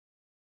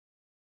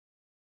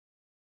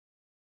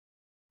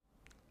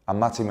I'm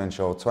Matty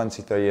Minshall,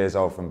 23 years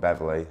old from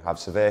Beverley, have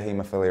severe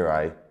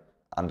haemophilia A,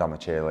 and I'm a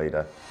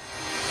cheerleader.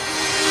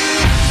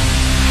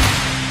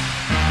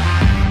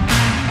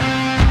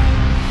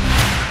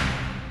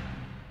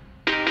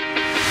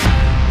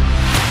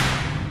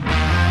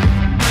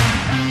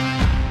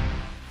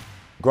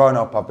 Growing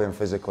up, I've been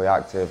physically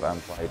active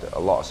and played a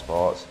lot of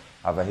sports.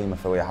 However,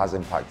 haemophilia has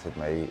impacted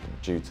me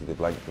due to the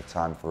length of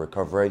time for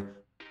recovery.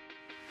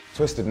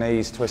 Twisted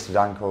knees, twisted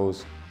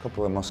ankles, a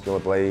couple of muscular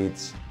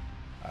bleeds,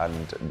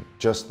 and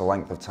just the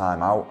length of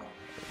time out,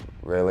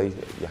 really.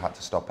 You had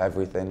to stop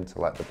everything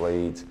to let the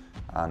bleeds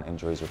and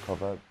injuries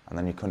recover, and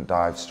then you couldn't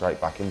dive straight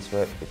back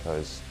into it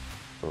because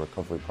the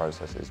recovery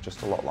process is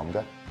just a lot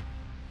longer.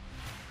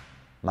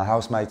 My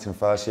housemate in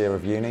first year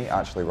of uni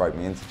actually wrote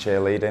me into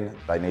cheerleading.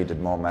 They needed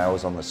more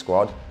males on the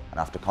squad, and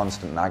after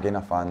constant nagging,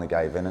 I finally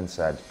gave in and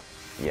said,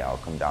 yeah, I'll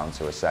come down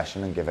to a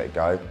session and give it a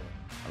go.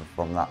 And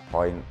from that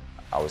point,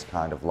 I was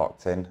kind of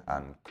locked in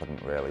and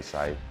couldn't really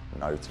say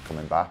no to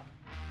coming back.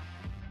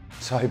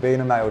 So being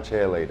a male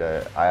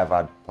cheerleader, I have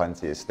had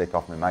plenty of stick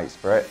off my mates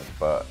for it,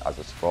 but as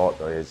a sport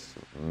there is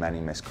many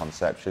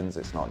misconceptions.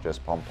 It's not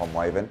just pom-pom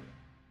waving.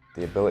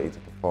 The ability to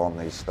perform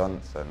these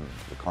stunts and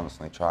to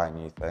constantly try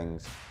new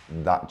things,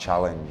 that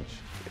challenge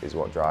is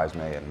what drives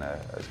me and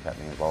has kept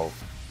me involved.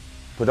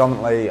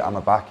 Predominantly I'm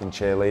a back in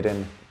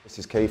cheerleading. This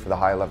is key for the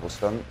high level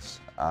stunts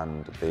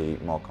and the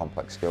more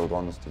complex skilled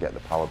ones to get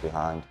the power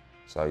behind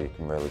so you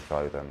can really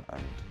throw them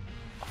and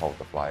hold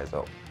the flyers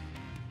up.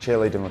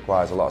 Cheerleading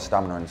requires a lot of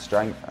stamina and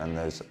strength, and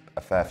there's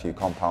a fair few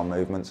compound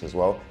movements as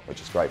well,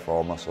 which is great for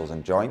all muscles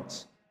and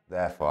joints.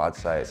 Therefore, I'd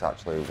say it's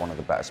actually one of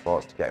the better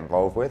sports to get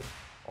involved with,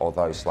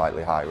 although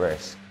slightly high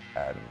risk,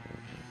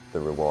 the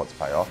rewards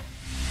pay off.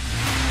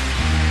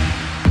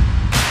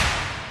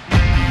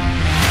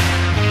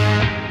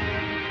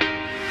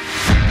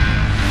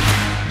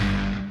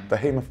 The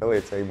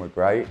haemophilia team were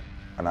great,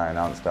 and I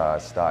announced I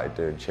started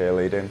doing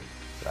cheerleading.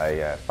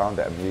 They found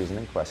it amusing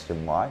and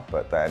questioned why,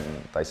 but then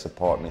they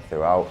support me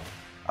throughout.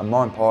 And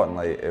more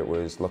importantly, it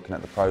was looking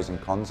at the pros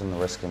and cons and the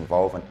risks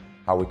involved and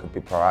how we could be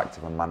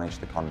proactive and manage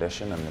the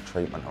condition and the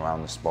treatment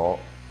around the sport.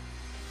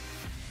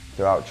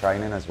 Throughout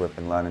training, as we've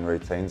been learning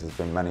routines, there's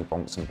been many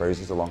bumps and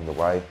bruises along the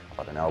way. I've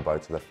had an elbow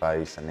to the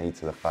face, a knee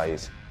to the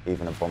face,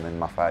 even a bum in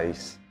my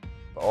face.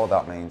 But all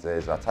that means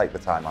is I take the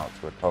time out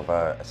to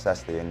recover,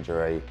 assess the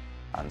injury,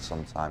 and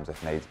sometimes,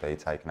 if needs be,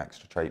 take an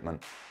extra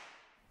treatment.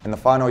 In the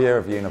final year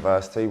of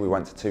university, we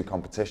went to 2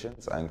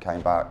 competitions and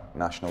came back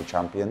national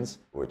champions,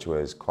 which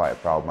was quite a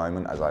proud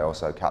moment as I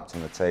also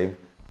captained the team.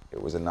 It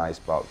was a nice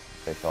box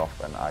to tick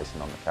off and icing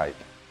on the cake.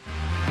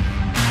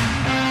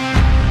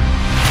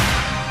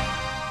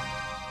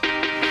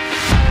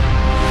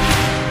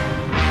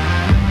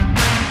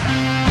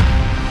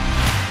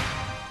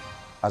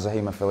 As a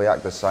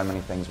haemophiliac, there's so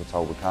many things we're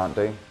told we can't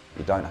do.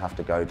 You don't have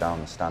to go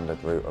down the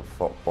standard route of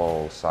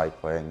football,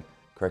 cycling,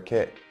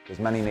 cricket. There's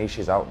many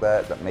niches out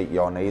there that meet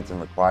your needs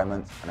and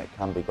requirements, and it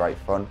can be great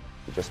fun.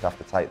 You just have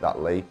to take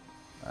that leap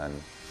and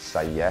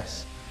say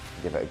yes,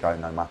 and give it a go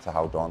no matter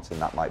how daunting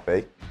that might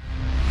be.